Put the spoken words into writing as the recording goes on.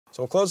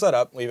So we'll close that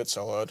up, leave it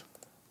soloed,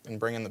 and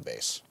bring in the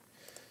bass.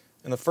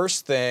 And the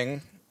first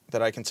thing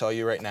that I can tell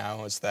you right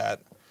now is that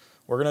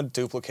we're going to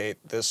duplicate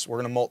this, we're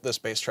going to mult this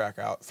bass track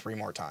out 3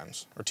 more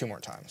times, or 2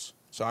 more times.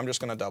 So I'm just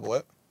going to double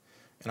it,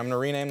 and I'm going to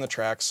rename the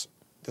tracks.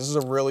 This is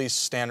a really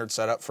standard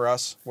setup for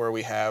us, where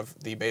we have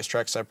the bass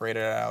track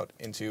separated out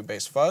into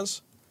bass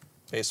fuzz,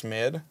 bass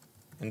mid,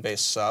 and bass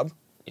sub.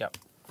 Yep.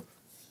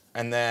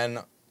 And then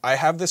I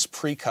have this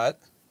pre-cut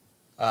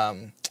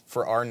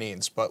for our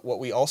needs, but what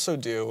we also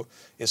do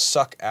is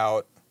suck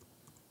out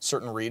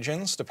certain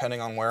regions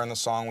depending on where in the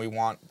song we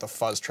want the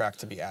fuzz track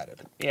to be added.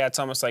 Yeah, it's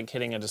almost like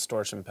hitting a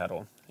distortion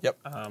pedal. Yep.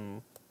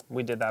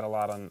 We did that a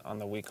lot on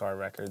the We Car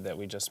record that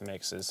we just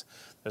mixed.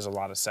 There's a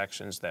lot of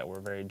sections that were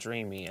very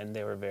dreamy and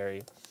they were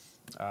very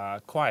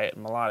quiet,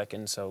 melodic,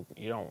 and so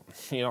you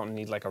don't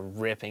need like a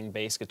ripping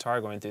bass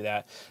guitar going through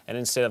that. And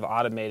instead of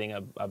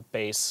automating a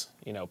bass,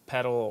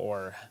 pedal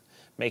or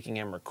making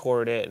him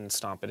record it and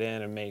stomp it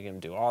in and making him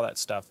do all that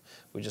stuff,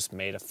 we just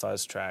made a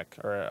fuzz track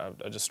or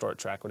a distort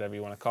track, whatever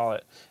you want to call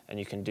it, and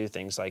you can do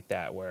things like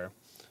that where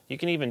you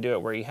can even do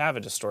it where you have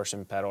a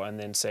distortion pedal and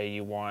then say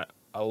you want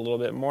a little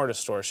bit more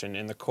distortion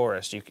in the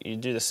chorus. You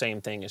do the same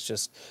thing.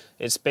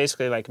 It's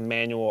basically like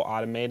manual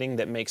automating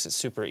that makes it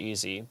super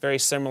easy. Very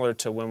similar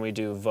to when we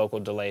do vocal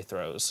delay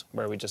throws,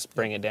 where we just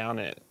bring it down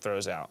and it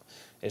throws out.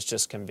 It's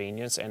just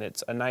convenience, and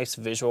it's a nice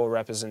visual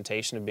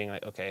representation of being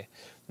like, okay,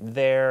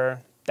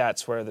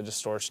 that's where the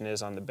distortion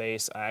is on the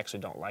bass. I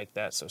actually don't like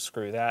that, so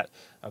screw that.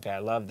 Okay, I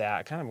love that.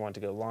 I kind of want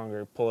to go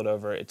longer, pull it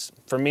over.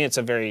 For me, it's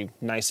a very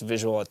nice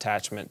visual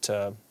attachment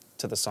to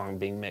the song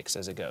being mixed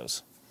as it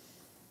goes.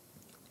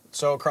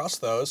 So across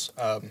those,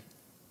 and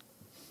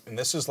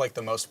this is like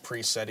the most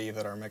preset-y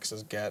that our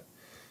mixes get,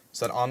 is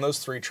that on those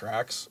 3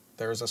 tracks,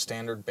 there's a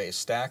standard bass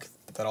stack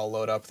that I'll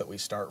load up that we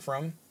start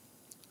from.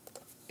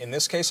 In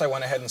this case, I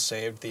went ahead and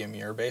saved the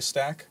Amir bass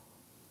stack.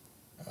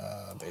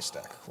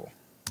 Cool.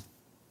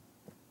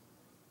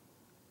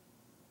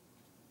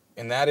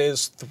 And that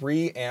is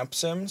 3 amp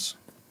sims.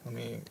 Let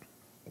me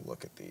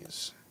look at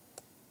these.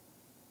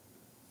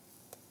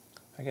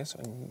 I guess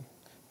we can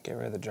get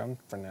rid of the drum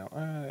for now.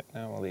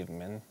 No, we'll leave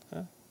them in.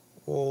 Huh?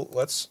 Well,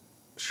 let's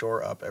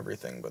shore up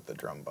everything but the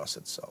drum bus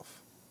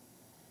itself.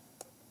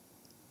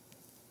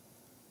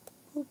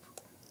 Boop.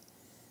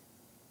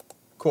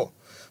 Cool.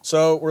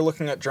 So we're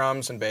looking at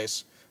drums and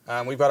bass.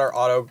 We've got our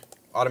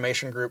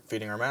automation group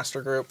feeding our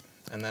master group,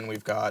 and then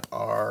we've got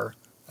our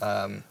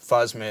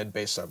fuzz mid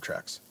bass sub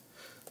tracks.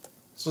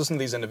 Let's listen to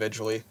these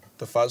individually.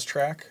 The fuzz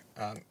track.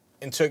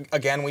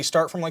 Again, we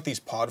start from like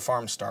these pod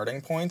farm starting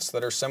points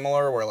that are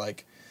similar, where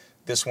like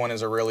this one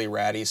is a really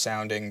ratty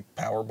sounding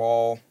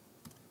Powerball.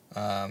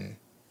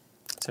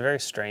 It's a very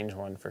strange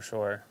one for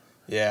sure.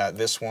 Yeah,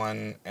 this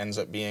one ends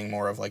up being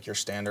more of like your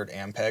standard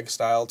Ampeg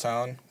style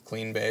tone,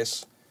 clean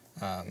bass.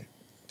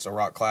 It's a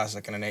rock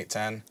classic in an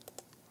 810.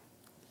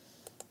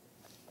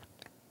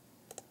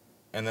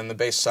 And then the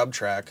bass sub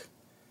track,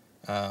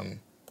 I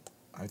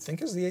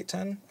think is the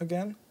 810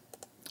 again.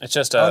 It's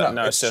just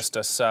it's just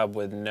a sub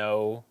with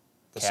no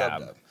cab. Sub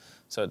dub.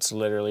 So it's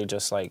literally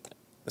just like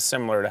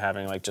similar to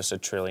having like just a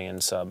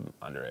trillion sub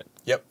under it.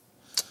 Yep.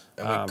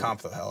 And we comp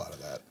the hell out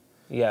of that.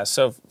 Yeah,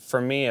 so for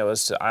me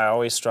I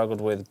always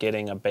struggled with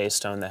getting a bass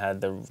tone that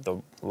had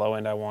the low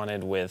end I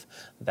wanted with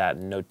that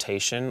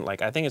notation.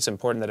 Like I think it's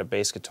important that a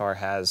bass guitar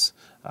has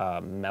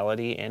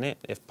melody in it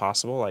if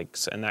possible,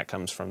 and that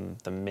comes from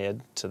the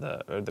mid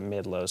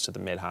lows to the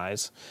mid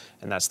highs,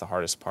 and that's the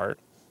hardest part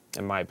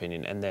in my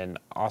opinion. And then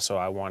also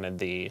I wanted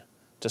the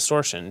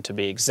distortion to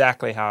be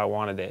exactly how I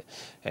wanted it,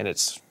 and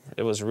it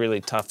was really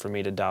tough for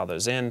me to dial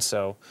those in.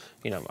 So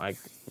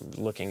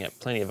looking at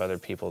plenty of other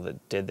people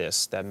that did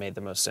this, that made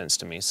the most sense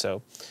to me.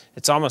 So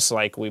it's almost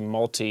like we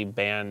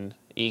multi-band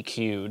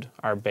EQ'd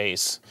our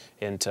bass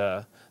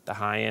into the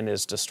high end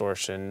is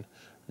distortion,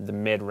 the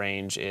mid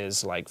range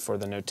is like for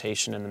the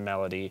notation and the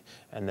melody,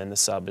 and then the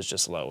sub is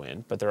just low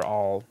end. But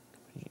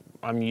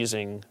I'm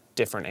using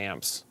different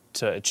amps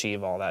to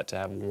achieve all that to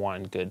have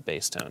one good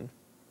bass tone.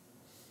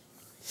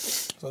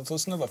 So let's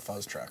listen to the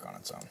fuzz track on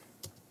its own.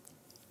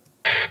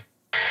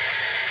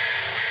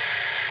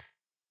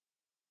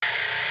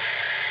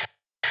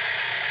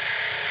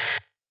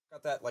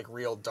 Got that like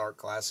real dark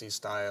glassy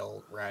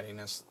style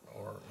rattiness,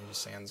 or maybe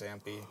sans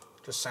ampy.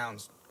 Just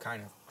sounds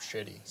kind of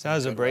shitty.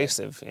 Sounds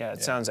abrasive. Yeah,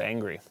 it sounds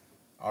angry.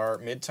 Our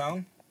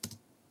mid-tone.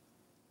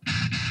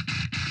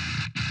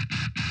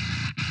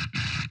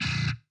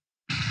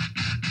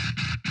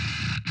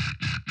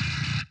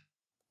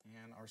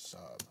 And our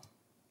sub.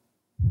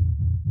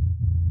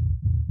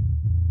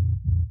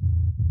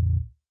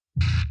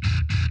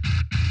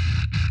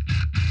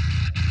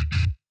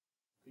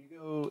 Could you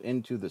go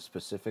into the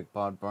specific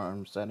pod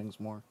farm settings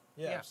more?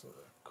 Yeah,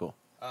 absolutely. Cool.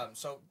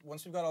 So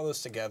once we've got all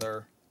this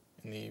together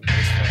in the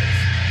bass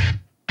fuzz,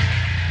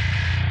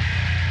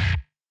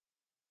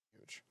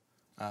 huge.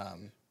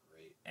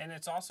 And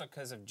it's also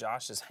because of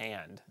Josh's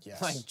hand.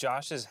 Yes. Like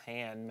Josh's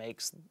hand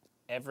makes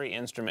every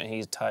instrument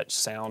he's touched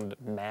sound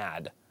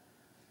mad.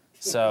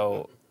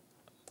 So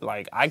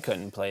like, I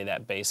couldn't play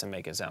that bass and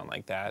make it sound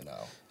like that. No.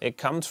 It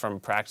comes from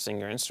practicing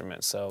your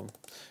instrument. So,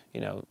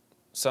 you know,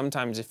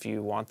 sometimes if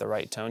you want the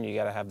right tone, you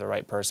got to have the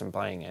right person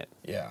playing it.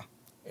 Yeah.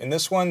 In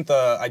this one,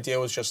 the idea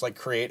was just like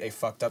create a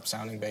fucked up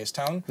sounding bass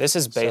tone. This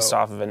is based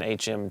off of an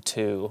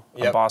HM2,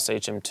 a Boss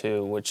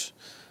HM2, which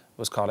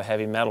was called a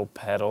heavy metal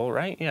pedal,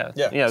 right? Yeah.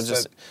 Yeah. Yeah.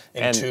 Just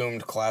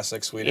entombed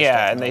classic Swedish.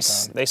 Yeah, and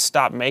they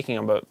stopped making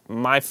them. But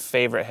my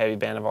favorite heavy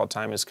band of all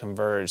time is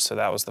Converge. So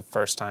that was the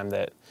first time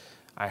that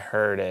I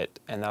heard it,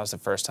 and that was the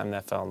first time that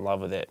I fell in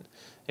love with it.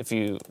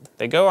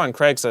 They go on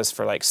Craigslist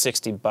for like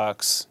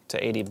 $60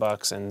 to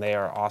 $80, and they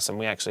are awesome.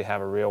 We actually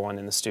have a real one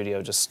in the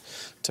studio just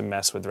to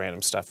mess with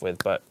random stuff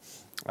with, but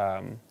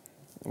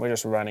we're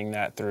just running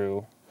that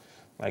through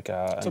like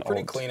it's a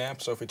pretty clean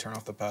amp. So if we turn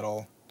off the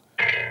pedal,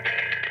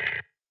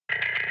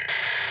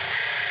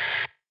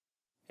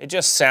 it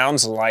just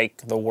sounds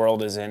like the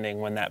world is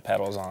ending when that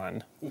pedal's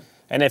on.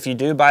 And if you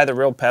do buy the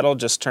real pedal,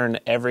 just turn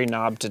every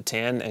knob to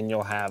 10, and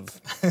you'll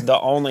have the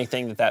only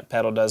thing that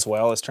pedal does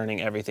well is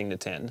turning everything to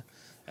 10.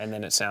 And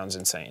then it sounds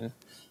insane.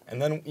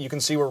 And then you can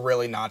see we're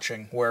really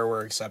notching where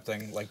we're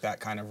accepting like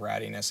that kind of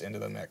rattiness into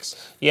the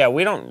mix. Yeah,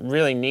 we don't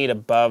really need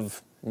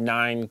above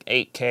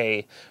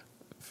 8K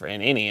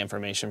in any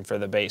information for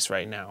the bass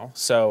right now.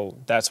 So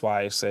that's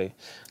why I say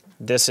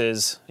this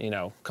is, you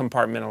know,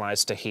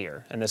 compartmentalized to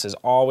here. And this is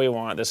all we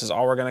want. This is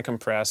all we're going to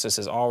compress. This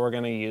is all we're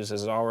going to use.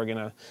 This is all we're going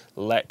to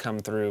let come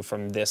through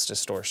from this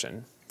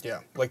distortion.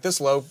 Yeah, like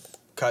this low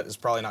cut is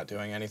probably not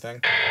doing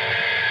anything,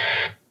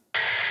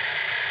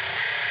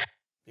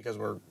 because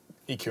we're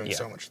EQing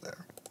so much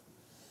there.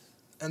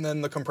 And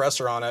then the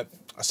compressor on it,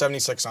 a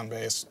 76 on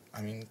bass.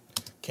 I mean,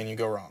 can you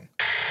go wrong?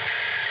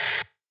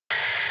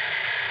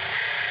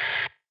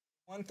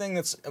 One thing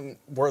that's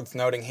worth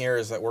noting here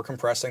is that we're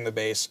compressing the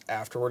bass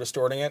after we're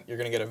distorting it. You're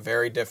going to get a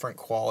very different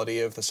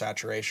quality of the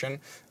saturation.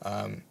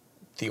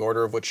 The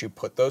order of which you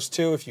put those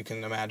two, if you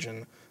can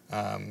imagine,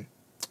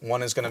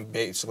 one is going to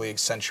basically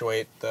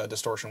accentuate the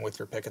distortion with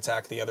your pick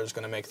attack. The other is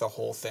going to make the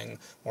whole thing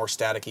more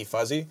staticky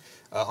fuzzy.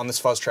 On this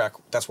fuzz track,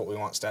 that's what we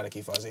want,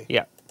 staticky fuzzy.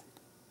 Yeah.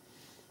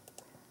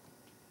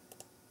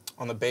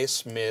 On the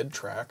bass mid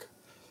track,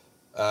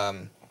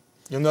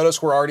 you'll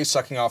notice we're already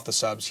sucking off the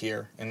subs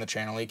here in the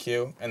channel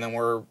EQ, and then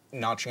we're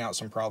notching out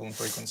some problem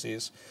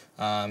frequencies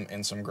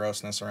and some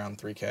grossness around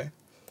 3K.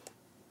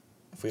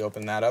 If we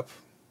open that up,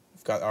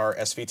 we've got our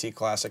SVT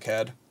Classic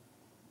head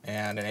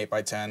and an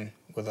 8x10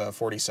 with a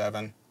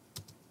 47.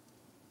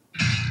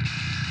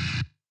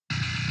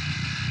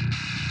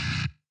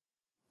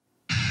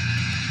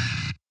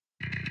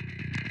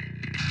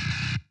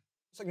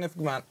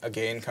 Significant amount of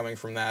gain coming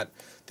from that.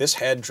 This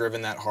head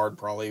driven that hard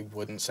probably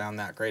wouldn't sound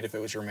that great if it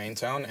was your main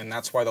tone, and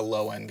that's why the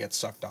low end gets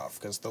sucked off,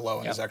 because the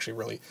low end is actually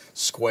really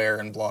square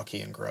and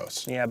blocky and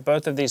gross. Yeah,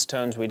 both of these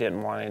tones we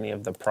didn't want any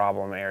of the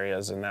problem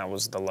areas, and that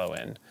was the low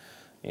end.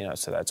 You know,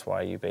 so that's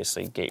why you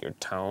basically get your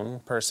tone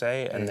per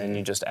se, and then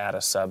you just add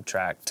a sub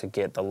track to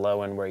get the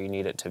low end where you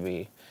need it to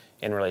be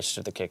in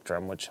relation to the kick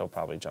drum, which he'll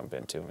probably jump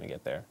into when we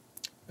get there.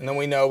 And then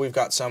we know we've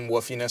got some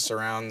woofiness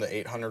around the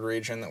 800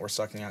 region that we're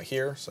sucking out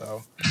here,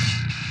 so.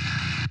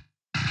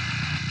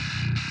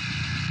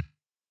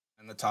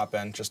 And the top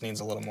end just needs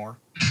a little more.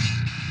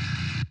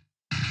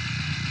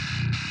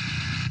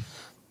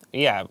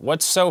 Yeah,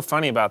 what's so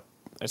funny about,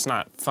 it's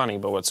not funny,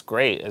 but what's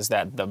great is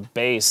that the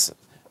bass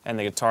and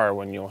the guitar,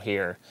 when you'll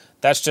hear,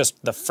 that's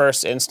just the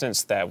first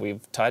instance that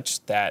we've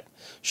touched that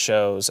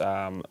shows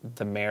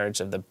the marriage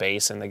of the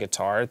bass and the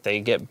guitar.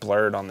 They get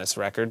blurred on this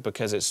record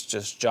because it's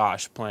just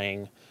Josh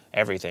playing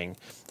everything.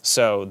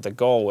 So the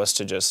goal was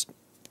to just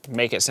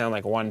make it sound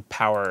like one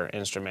power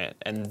instrument,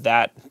 and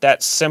that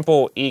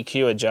simple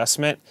EQ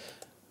adjustment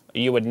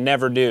you would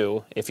never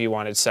do if you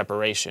wanted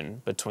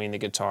separation between the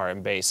guitar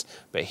and bass.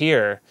 But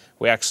here,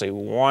 we actually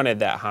wanted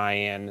that high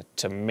end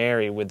to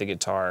marry with the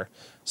guitar,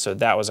 so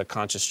that was a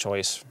conscious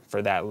choice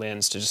for that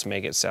lens to just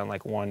make it sound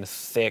like one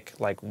thick,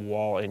 like,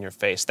 wall in your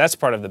face. That's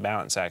part of the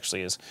balance,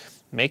 actually, is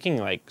making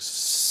like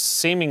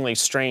seemingly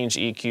strange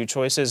EQ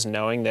choices,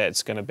 knowing that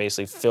it's going to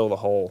basically fill the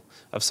hole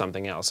of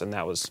something else, and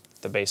that was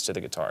the bass to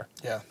the guitar.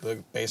 Yeah,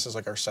 the bass is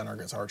like our center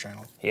guitar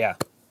channel. Yeah.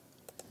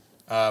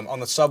 On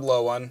the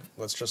sub-low one,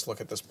 let's just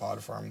look at this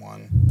pod farm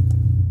one.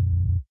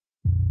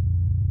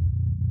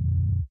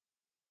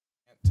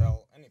 Can't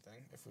tell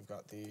anything if we've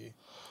got the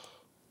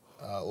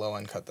low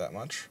end cut that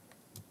much.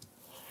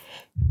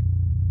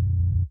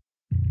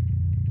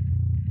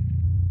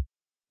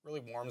 Really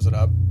warms it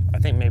up. I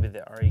think maybe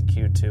the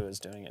REQ2 is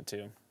doing it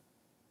too.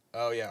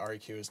 Oh yeah,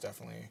 REQ is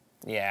definitely.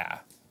 Yeah.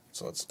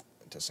 So let's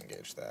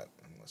disengage that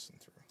and listen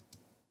through.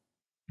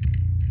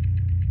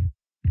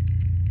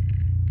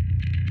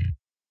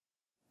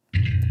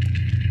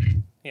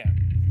 Yeah.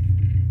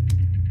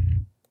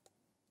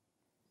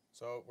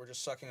 So we're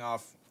just sucking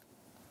off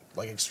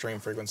like extreme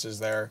frequencies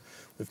there.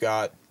 We've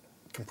got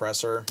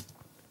compressor.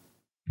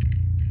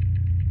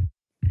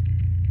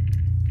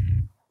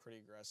 Pretty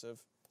aggressive.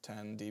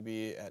 10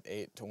 dB at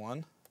 8 to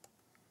 1.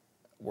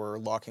 We're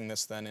locking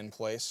this then in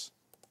place.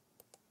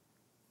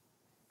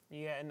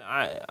 Yeah, and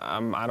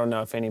I don't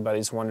know if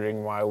anybody's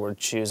wondering why we're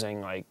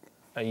choosing like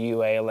a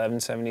UA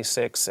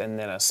 1176 and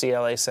then a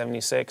CLA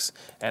 76,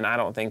 and I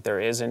don't think there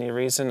is any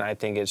reason. I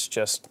think it's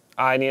just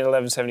I need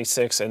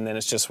 1176, and then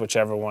it's just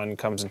whichever one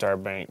comes into our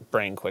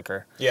brain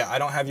quicker. Yeah, I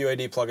don't have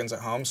UAD plugins at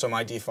home, so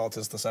my default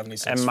is the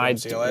 76 And from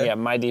CLA. yeah,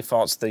 my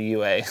default's the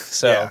UA.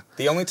 So yeah,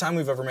 the only time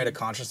we've ever made a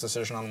conscious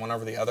decision on one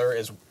over the other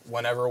is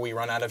whenever we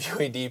run out of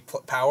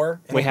UAD power.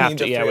 And we have need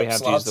to, yeah, we have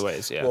slots, to use the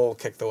waves. Yeah, we'll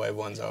kick the wave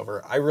ones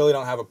over. I really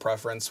don't have a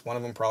preference. One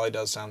of them probably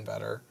does sound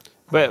better.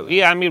 But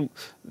yeah, I mean,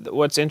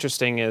 what's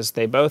interesting is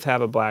they both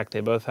have a black, they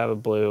both have a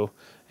blue,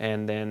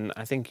 and then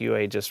I think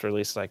UA just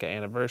released like an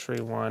anniversary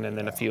one, and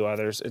then a few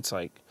others. It's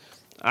like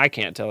I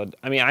can't tell it.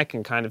 I mean, I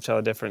can kind of tell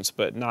a difference,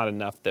 but not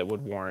enough that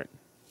would warrant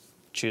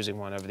choosing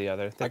one over the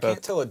other. I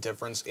can't tell a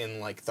difference in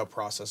like the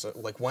process.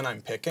 Like when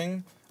I'm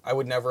picking, I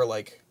would never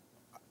like.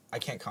 I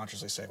can't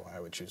consciously say why I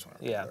would choose one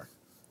over the other.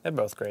 They're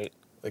both great.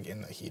 Like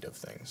in the heat of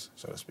things,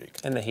 so to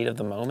speak. In the heat of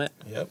the moment.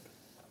 Yep.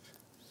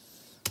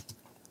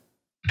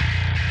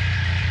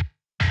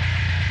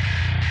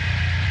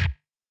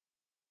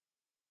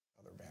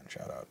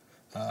 Shout out.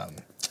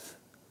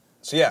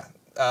 So yeah,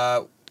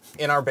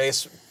 in our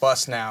bass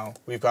bus now,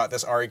 we've got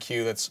this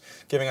REQ that's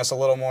giving us a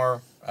little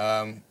more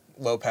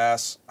low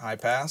pass, high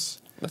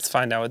pass. Let's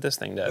find out what this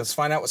thing does. Let's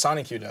find out what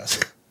Sonic Q does.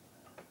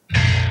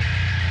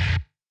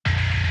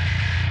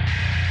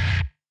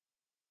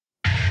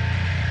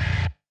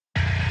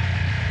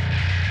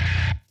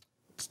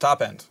 It's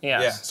top end.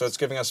 Yes. Yeah, so it's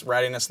giving us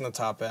rattiness in the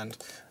top end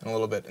and a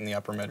little bit in the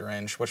upper mid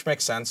range, which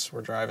makes sense.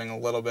 We're driving a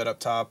little bit up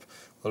top, a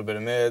little bit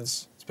of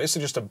mids. It's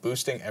basically just a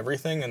boosting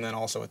everything and then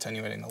also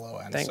attenuating the low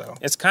end. So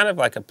it's kind of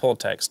like a pull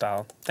tech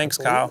style. Thanks,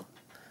 Kyle.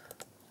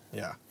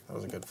 Yeah, that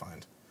was a good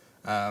find.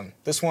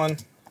 This one.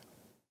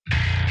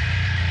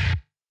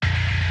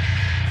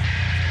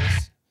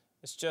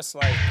 It's just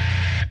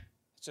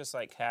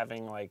like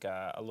having like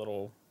a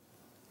little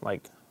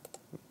like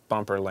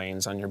bumper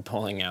lanes on your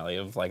bowling alley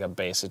of like a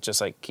bass. It just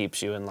like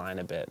keeps you in line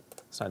a bit.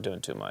 It's not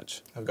doing too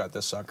much. I've got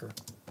this sucker.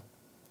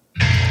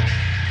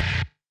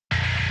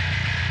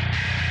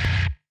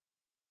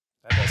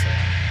 That does it.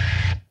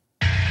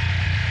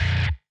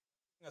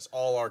 That's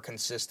all our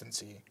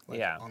consistency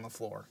on the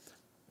floor.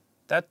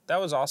 That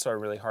was also a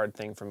really hard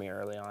thing for me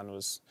early on,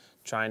 was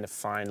trying to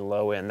find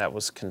low end that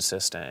was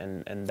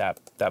consistent, and that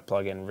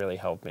plugin really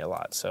helped me a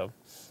lot. So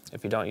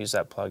if you don't use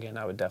that plugin,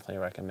 I would definitely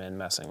recommend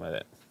messing with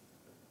it.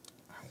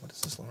 What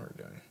is this limiter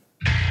doing?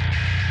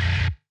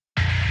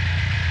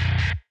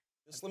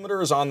 This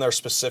limiter is on there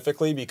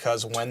specifically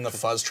because when the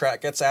fuzz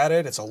track gets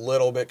added, it's a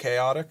little bit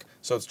chaotic.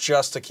 So it's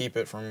just to keep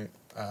it from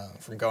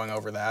going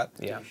over that.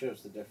 Yeah. Can you show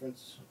us the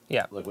difference?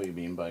 Yeah. Like what you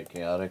mean by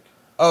chaotic?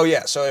 Oh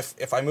yeah, so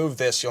if I move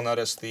this, you'll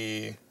notice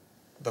the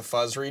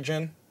fuzz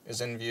region is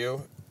in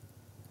view.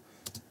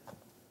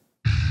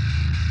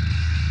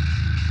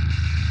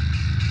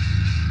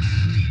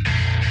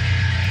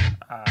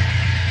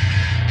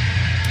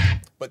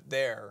 But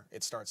there,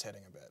 it starts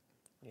hitting a bit.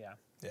 Yeah.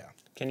 Yeah.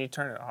 Can you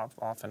turn it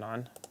off and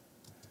on?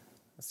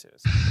 Let's see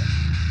this.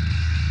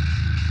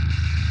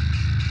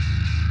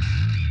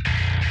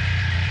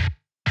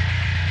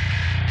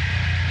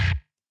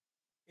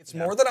 It's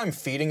more that I'm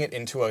feeding it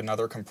into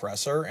another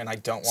compressor, and I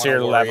don't want So to you're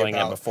worry leveling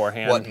about it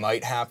beforehand? what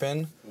might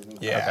happen.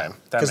 Yeah, Okay, that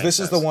because makes this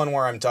is the sense. one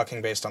where I'm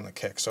ducking based on the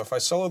kick. So if I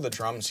solo the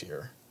drums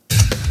here.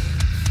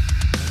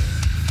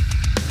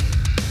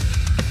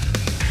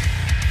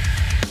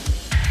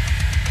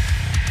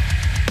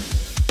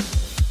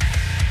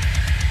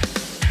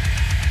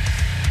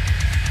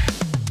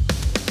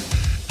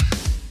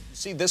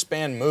 See this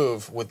band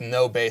move with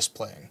no bass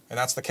playing, and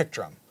that's the kick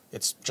drum.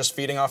 It's just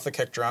feeding off the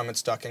kick drum,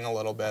 it's ducking a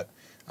little bit,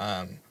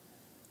 and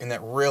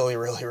that really,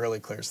 really, really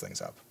clears things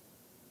up.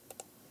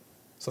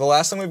 So the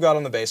last thing we've got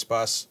on the bass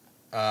bus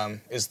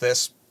is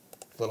this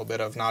little bit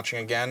of notching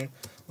again, a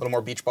little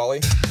more beach bally.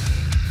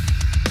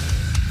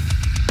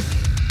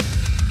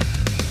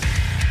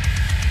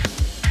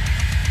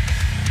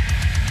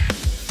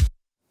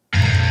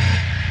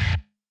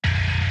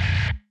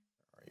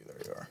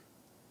 There you are.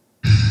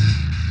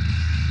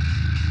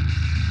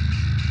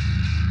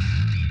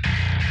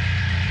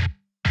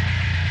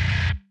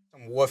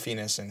 Some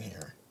woofiness in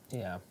here.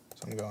 Yeah.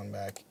 So I'm going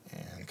back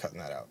and cutting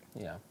that out.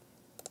 Yeah.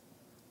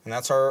 And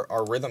that's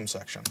our rhythm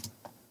section.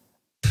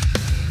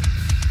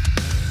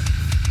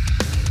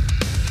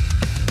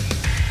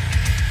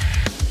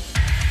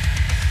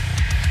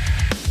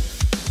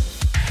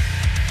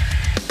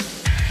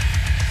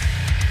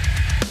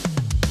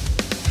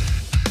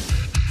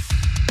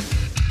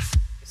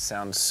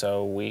 Sounds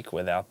so weak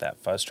without that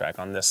fuzz track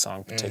on this song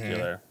in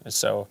particular. It's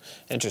so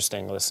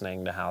interesting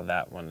listening to how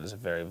that one is a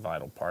very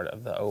vital part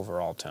of the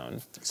overall tone.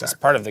 Exactly. It's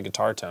part of the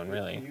guitar tone,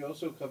 really. You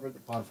also covered the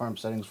pod farm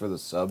settings for the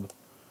sub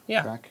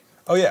Yeah. track?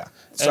 Oh yeah.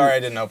 Sorry I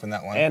didn't open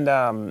that one.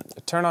 And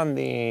turn on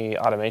the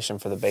automation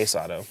for the bass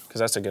auto, because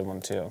that's a good one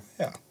too.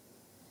 Yeah.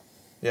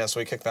 Yeah, so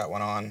we kicked that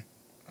one on.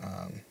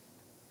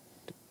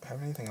 Do I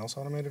have anything else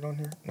automated on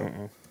here?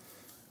 No.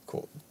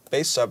 Cool.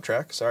 Bass sub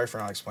track. Sorry for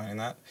not explaining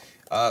that.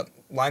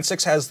 Line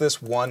 6 has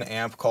this one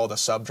amp called a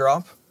sub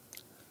drop,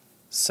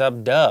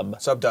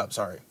 Sub-dub. Sub-dub,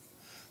 sorry.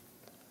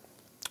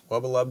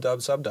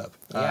 Wubba-lub-dub, sub-dub.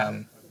 Yeah.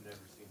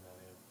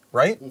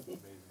 Right?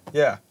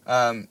 Yeah.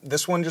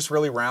 This one just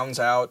really rounds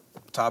out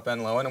top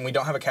end, low end, and we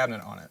don't have a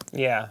cabinet on it.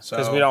 Yeah,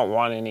 because So- we don't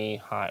want any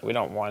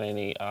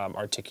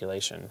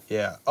articulation.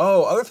 Yeah.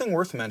 Oh, other thing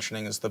worth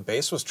mentioning is the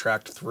bass was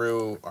tracked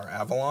through our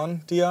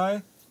Avalon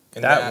DI.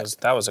 And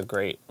That was a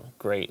great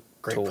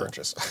tool.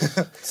 purchase.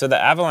 So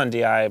the Avalon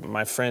DI,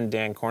 my friend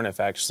Dan Corniff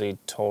actually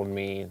told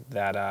me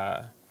that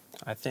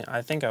I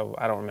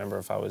don't remember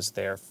if I was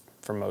there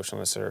for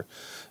Motionless or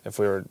if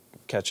we were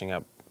catching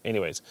up.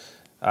 Anyways,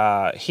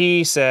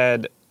 he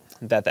said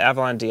that the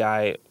Avalon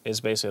DI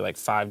is basically like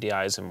 5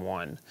 DIs in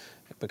one,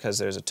 because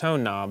there's a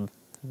tone knob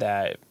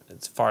that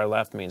it's far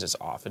left means it's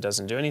off. It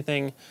doesn't do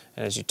anything,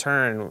 and as you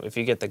turn, if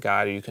you get the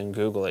guide or you can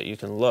Google it, you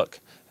can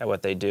look at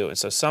what they do. And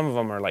so some of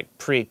them are like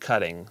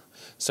pre-cutting.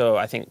 So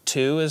I think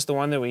 2 is the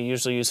one that we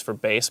usually use for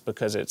bass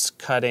because it's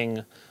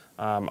cutting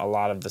a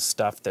lot of the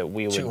stuff that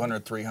we would...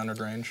 200, 300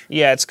 range.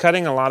 Yeah, it's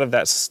cutting a lot of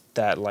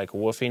that like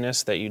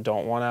woofiness that you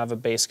don't want to have a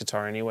bass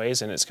guitar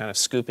anyways, and it's kind of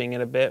scooping it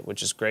a bit,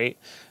 which is great.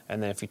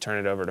 And then if you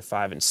turn it over to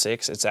 5 and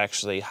 6, it's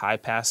actually high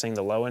passing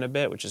the low end a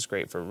bit, which is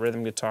great for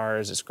rhythm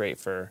guitars. It's great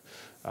for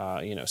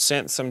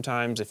synth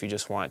sometimes if you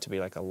just want it to be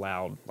like a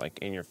loud, like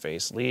in your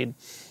face lead.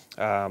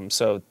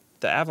 So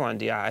the Avalon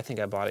DI, I think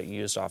I bought it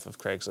used off of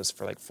Craigslist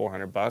for like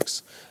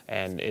 $400,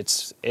 and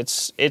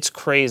it's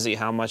crazy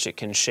how much it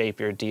can shape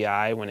your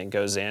DI when it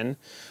goes in.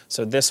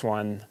 So this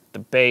one, the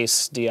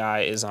bass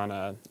DI is on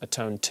a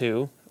tone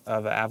 2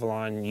 of an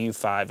Avalon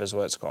U5 is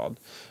what it's called,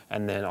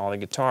 and then all the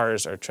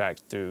guitars are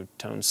tracked through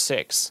tone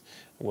 6,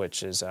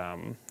 which is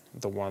one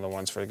of the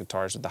ones for the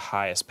guitars with the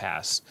highest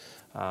pass.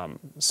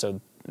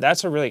 So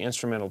that's a really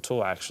instrumental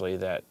tool actually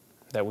that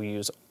we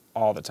use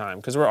all the time,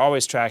 because we're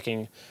always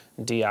tracking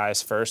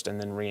DIs first and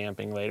then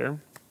reamping later,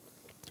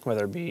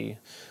 whether it be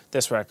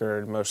this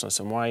record,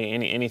 Motionless in White,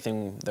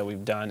 anything that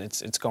we've done,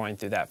 it's going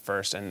through that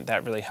first, and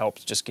that really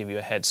helps just give you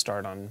a head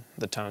start on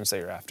the tones that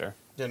you're after.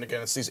 And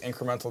again, it's these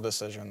incremental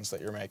decisions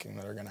that you're making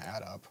that are going to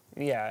add up.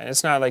 Yeah, and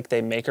it's not like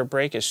they make or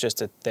break, it's just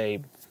that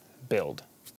they build.